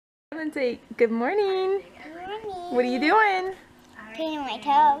And say good morning. Good morning. What are you doing? Painting my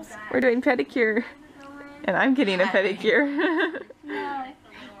toes. We're doing pedicure. And I'm getting a pedicure. No.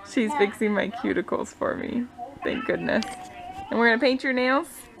 She's fixing my cuticles for me. Thank goodness. And we're going to paint your nails?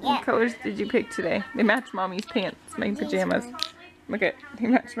 Yeah. What colors did you pick today? They match Mommy's pants, my pajamas. Look at, they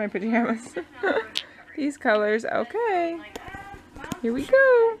match my pajamas. These colors, okay. Here we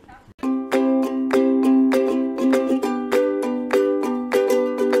go.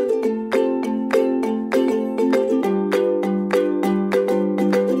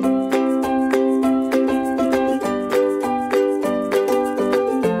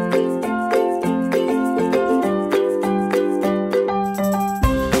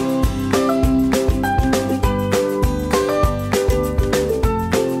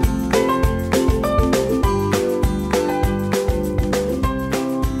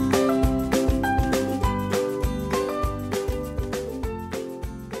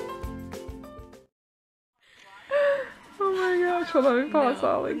 Hold on, let me pause,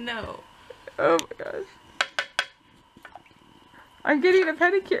 Ollie. No. Oh my gosh. I'm getting a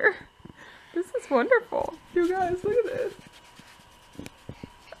pedicure. This is wonderful. You guys, look at this.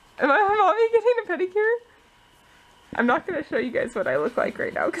 Am Mommy getting a pedicure? I'm not going to show you guys what I look like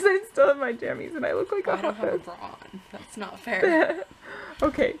right now because I still have my jammies and I look like a hot mess. I don't have a bra on. That's not fair.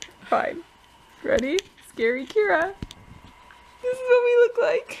 Okay, fine. Ready? Scary Kira. This is what we look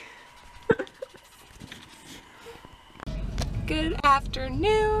like. Good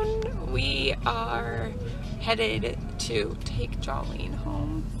afternoon. We are headed to take Jolene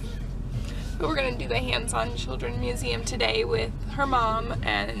home. But we're gonna do the hands-on children museum today with her mom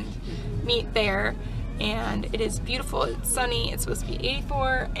and meet there. And it is beautiful, it's sunny, it's supposed to be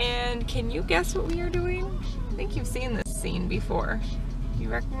 84. And can you guess what we are doing? I think you've seen this scene before. You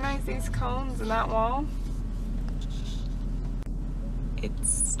recognize these cones and that wall? It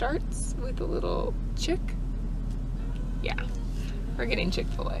starts with a little chick. Yeah, we're getting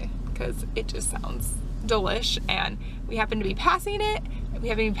Chick-fil-A because it just sounds delish, and we happen to be passing it. We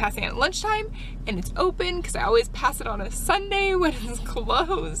happen to be passing it at lunchtime, and it's open because I always pass it on a Sunday when it's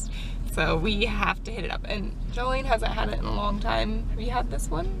closed. So we have to hit it up. And Jolene hasn't had it in a long time. Have you had this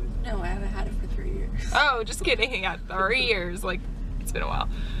one? No, I haven't had it for 3 years. Oh, just kidding. Yeah, 3 years. Like, it's been a while.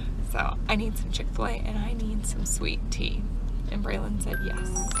 So I need some Chick-fil-A and I need some sweet tea. And Braelyn said yes.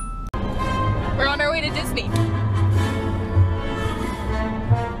 We're on our way to Disney.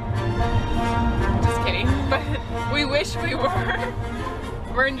 Just kidding, but we wish we were.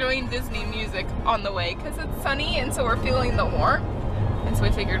 We're enjoying Disney music on the way because it's sunny and so we're feeling the warmth, and so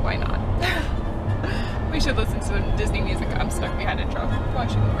we figured why not. We should listen to some Disney music. I'm stuck behind a truck. Probably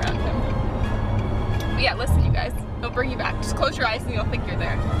should go around him. But yeah, listen you guys, it'll bring you back. Just close your eyes and you'll think you're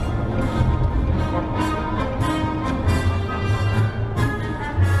there.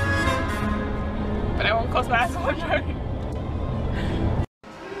 But I won't close my eyes while I'm driving.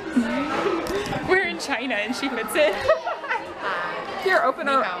 We're in China and she fits in. Here, open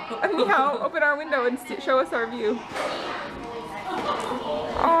our window and show us our view.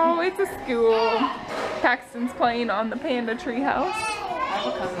 Oh, it's a school. Paxton's playing on the panda tree house.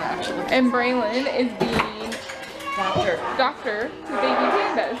 And Braelyn is being doctor to baby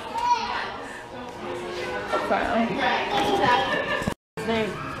pandas. So. His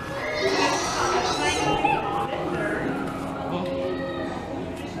name.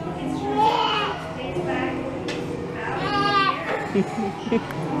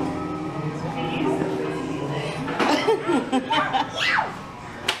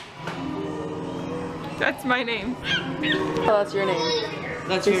 That's my name. Oh, that's your name.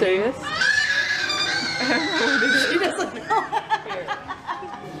 That's you your serious? She doesn't know. Here.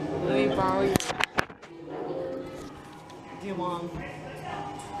 Let me borrow you. Do you want?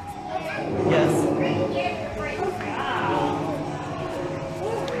 Yes.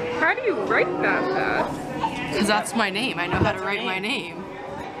 How do you write that fast? Because that's my name. I know how to write my name.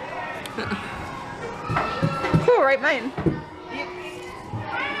 Cool, write mine.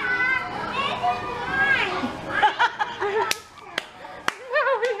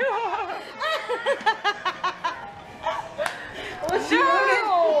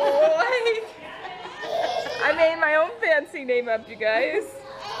 I made my own fancy name up, you guys.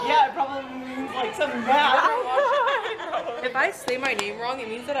 Yeah, it probably means like something bad. If I say my name wrong, it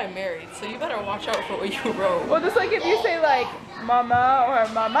means that I'm married. So you better watch out for what you wrote. Well, just like if you say like mama or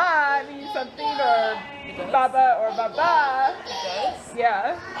mama, it means something, or baba or baba. It does?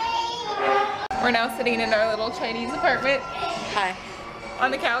 Yeah. We're now sitting in our little Chinese apartment. Hi.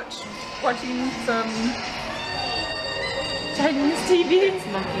 On the couch, watching some Chinese TV. It's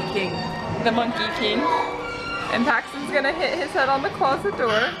Monkey King. The Monkey King. And Paxton's gonna hit his head on the closet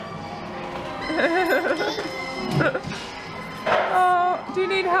door. Oh, do you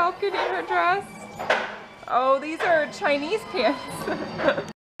need help getting her dressed? Oh, these are Chinese pants.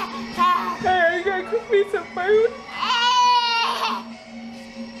 Hey, you gonna cook me some food?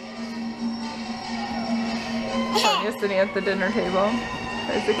 Sonya's sitting at the dinner table.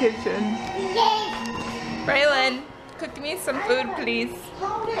 There's the kitchen. Braelyn, cook me some food, please.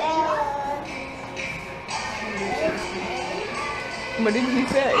 What did he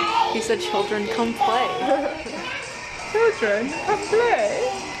say? He said, children, come play. Children, come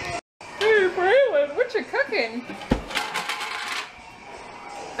play. Hey, Braelyn, what you cooking?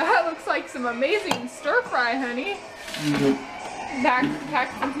 That looks like some amazing stir fry, honey.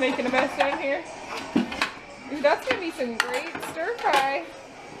 Paxton's making a mess down here. Ooh, that's gonna be some great stir fry.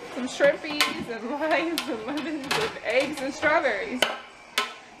 Some shrimpies and limes and lemons with eggs and strawberries.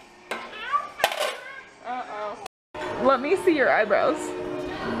 Uh-oh. Let me see your eyebrows.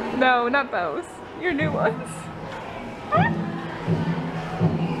 No, not those. Your new ones.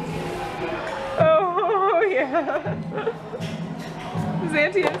 Oh, yeah. Does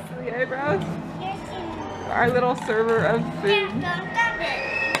Auntie have silly eyebrows? Our little server of food.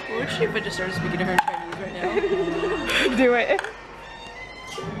 What would she if I just started speaking to her in Chinese right now? Do it.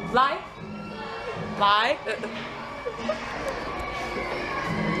 Lie. Lie.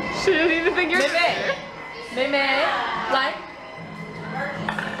 She didn't even think you're there. Mei, lie.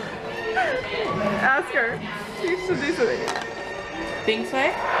 Ask her. She should do something. Bing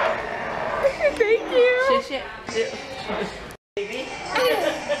Sui. Thank you. Baby.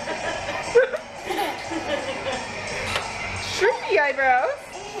 Shrimpy eyebrows.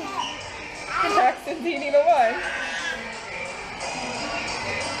 Paxton's eating the one.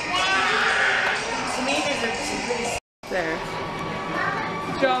 There.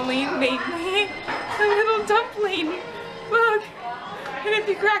 Jolene made me a little dumpling. Look. And if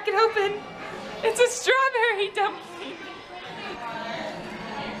you crack it open, it's a strawberry dumpling.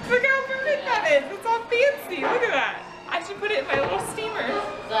 Look how perfect that is. It's all fancy. Look at that. I should put it in my little steamer.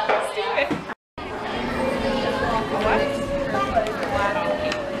 Steam it. What?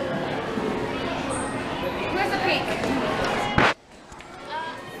 Where's the pink?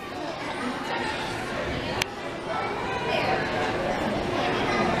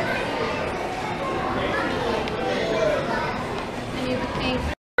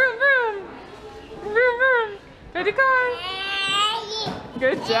 Vroom, vroom. Vroom, vroom. Pedicure.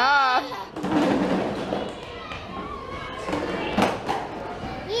 Good job.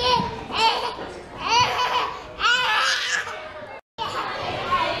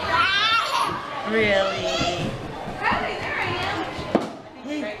 Really? Hey, there I am.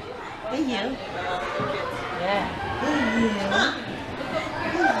 Hey, hey you. Yeah.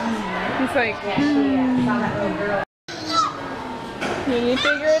 He's like, Can you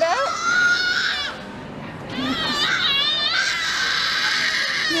figure it out?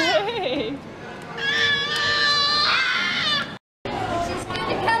 Hey. She's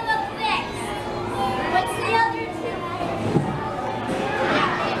gonna come up next. What's the other two?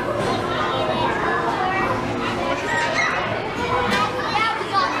 That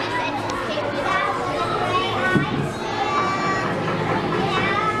was all she said. She's taking it out.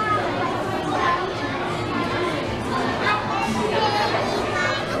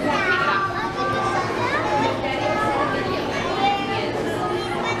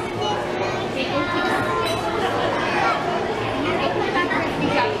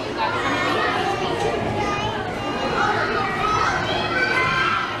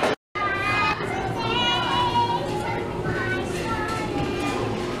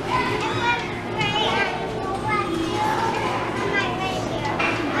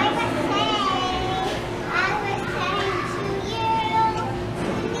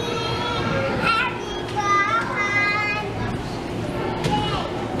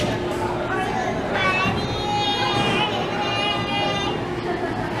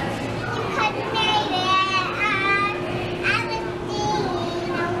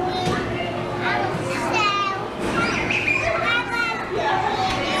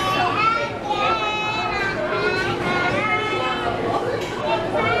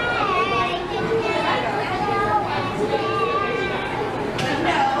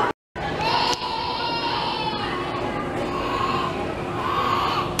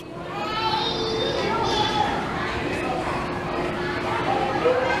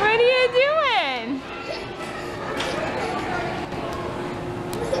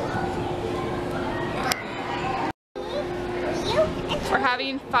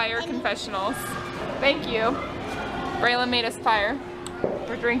 Having fire confessionals. Thank you. Braelyn made us fire.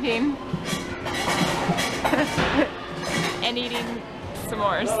 We're drinking and eating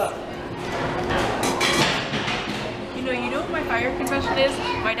s'mores. You know what my fire confession is?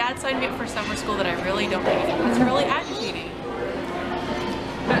 My dad signed me up for summer school that I really don't need. It's really agitating.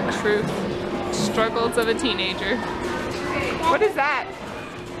 Truth. Struggles of a teenager. What is that?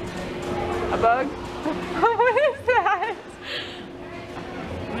 A bug? What is that?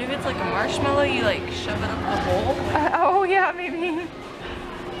 Maybe it's like a marshmallow, you like shove it up the hole. Oh yeah, maybe.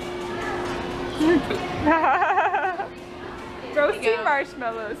 Roasty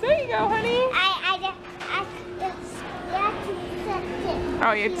marshmallows. There you go, honey.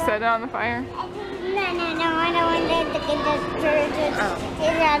 Oh, you have to set it on the fire? No, I don't want to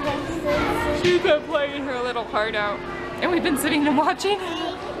get She's been playing her little heart out. And we've been sitting and watching.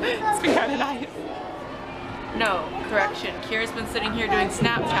 It's been kind of nice. No, correction. Kira's been sitting here doing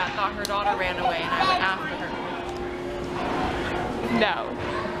Snapchat, thought her daughter ran away, and I went after her. No.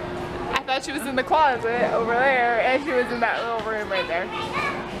 I thought she was in the closet over there, and she was in that little room right there.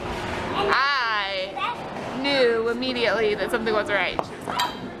 I knew immediately that something wasn't right. She was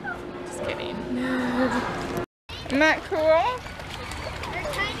like, just kidding. Isn't that cool?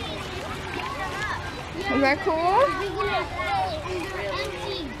 Is that cool?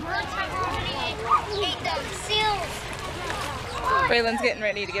 Braelyn's getting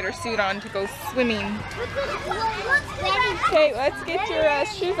ready to get her suit on to go swimming. Okay, let's get your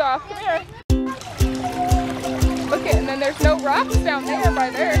shoes off. Come here. Look at, and then there's no rocks down there,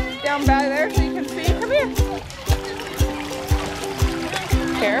 down by there, so you can see. Come here.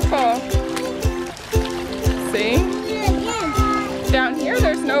 Careful. See? Down here,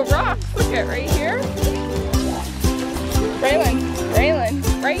 there's no rocks. Look at right here.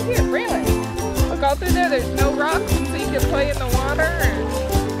 Braelyn, right here, Braelyn. Look all through there, there's no rocks, so you can play in the water.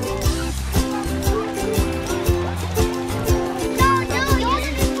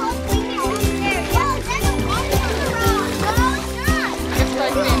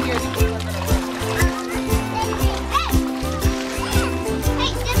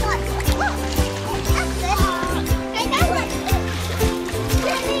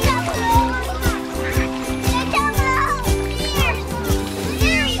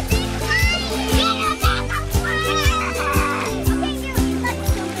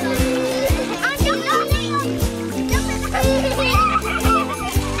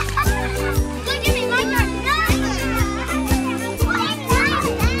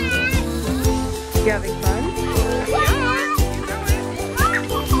 You having fun?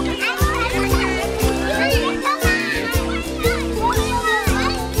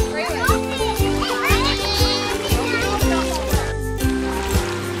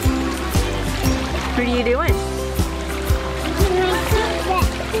 What are you doing?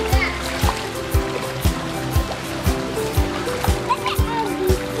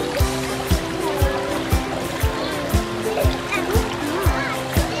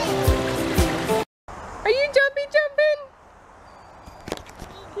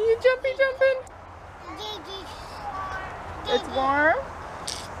 It's warm?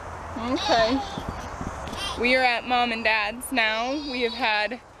 Okay. We are at Mom and Dad's now. We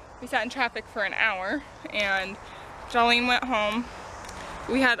sat in traffic for an hour and Jolene went home.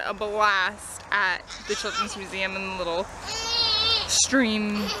 We had a blast at the Children's Museum in the little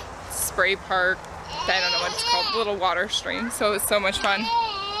stream spray park. I don't know what it's called, little water stream. So it was so much fun.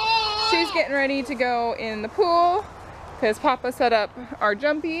 She's getting ready to go in the pool because Papa set up our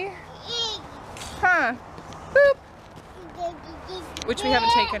jumpy. Huh. Boop. Which we haven't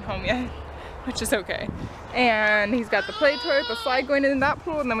taken home yet, which is okay. And he's got the play toy, the slide going in that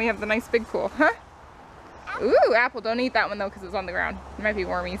pool, and then we have the nice big pool. Huh? Ooh, Apple, don't eat that one though because it's on the ground. There might be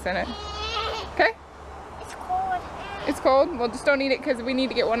wormies in it. Okay? It's cold. It's cold? Well, just don't eat it because we need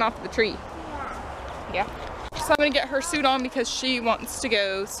to get one off the tree. Yeah. So I'm going to get her suit on because she wants to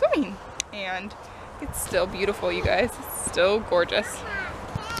go swimming. And it's still beautiful, you guys. It's still gorgeous.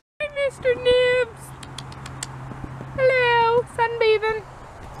 Hi, Mr. Nibs. Hello, sunbathing.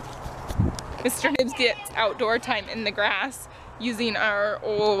 Mr. Nibs gets outdoor time in the grass using our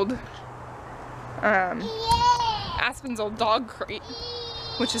old, Aspen's old dog crate,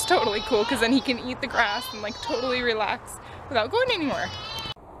 which is totally cool because then he can eat the grass and like totally relax without going anywhere.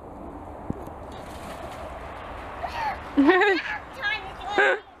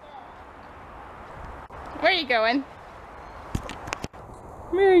 Where are you going?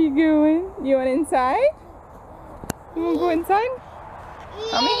 Where are you going? You want inside? You want to go inside?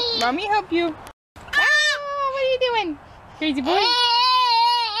 Mommy help you. Ah, what are you doing? Crazy boy.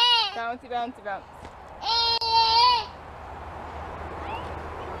 Bouncy, bouncy, bounce.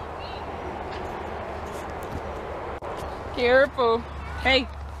 Careful. Hey,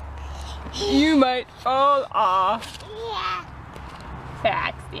 you might fall off.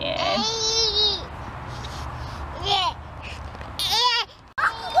 Paxton. Paxton.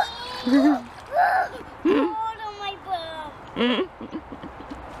 Hold on my bum.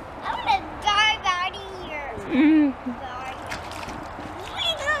 I'm gonna dive out of here.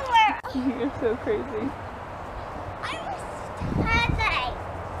 You're so crazy. I'm tired.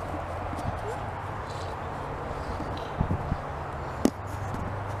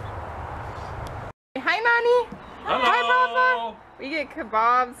 Hi, Nani. Hello. Hi, Papa. We get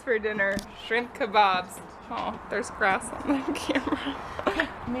kebabs for dinner. Shrimp kebabs. Oh, there's grass on the camera.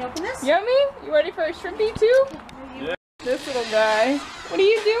 Let me open this. Yummy? You ready for a shrimpy too? Yeah. This little guy. What are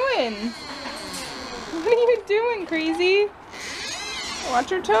you doing? What are you doing, crazy? Watch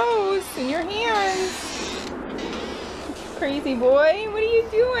your toes and your hands. Crazy boy. What are you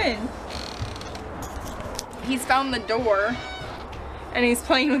doing? He's found the door and he's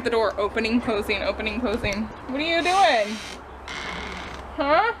playing with the door. Opening, closing, opening, closing. What are you doing?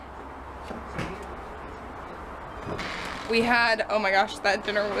 Huh? We had, oh my gosh, that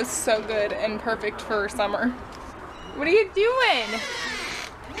dinner was so good and perfect for summer. What are you doing?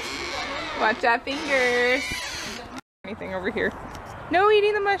 Watch that fingers. Anything over here? No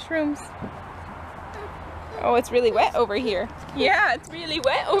eating the mushrooms. Oh, it's really wet over here. Yeah, it's really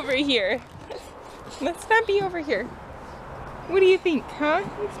wet over here. Let's not be over here. What do you think, huh?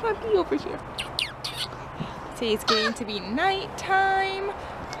 Let's not be over here. So it's going to be nighttime.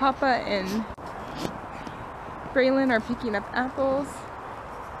 Papa and Braelyn are picking up apples.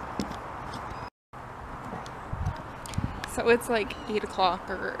 So it's like 8 o'clock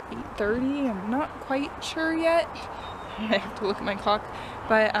or 8:30. I'm not quite sure yet. I have to look at my clock.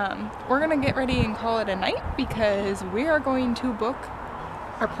 But we're gonna get ready and call it a night because we are going to book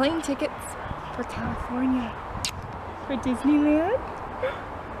our plane tickets for California, for Disneyland.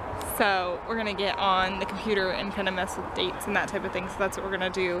 So we're gonna get on the computer and kind of mess with dates and that type of thing. So that's what we're gonna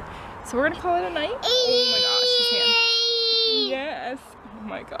do. So we're gonna call it a night. Oh my gosh, his hand. Yes. Oh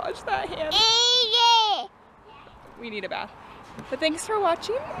my gosh, that hand. We need a bath. But thanks for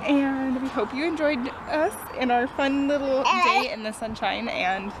watching, and we hope you enjoyed us in our fun little day in the sunshine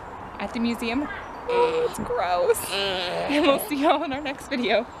and at the museum. Oh, it's gross. And we'll see y'all in our next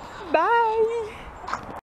video. Bye.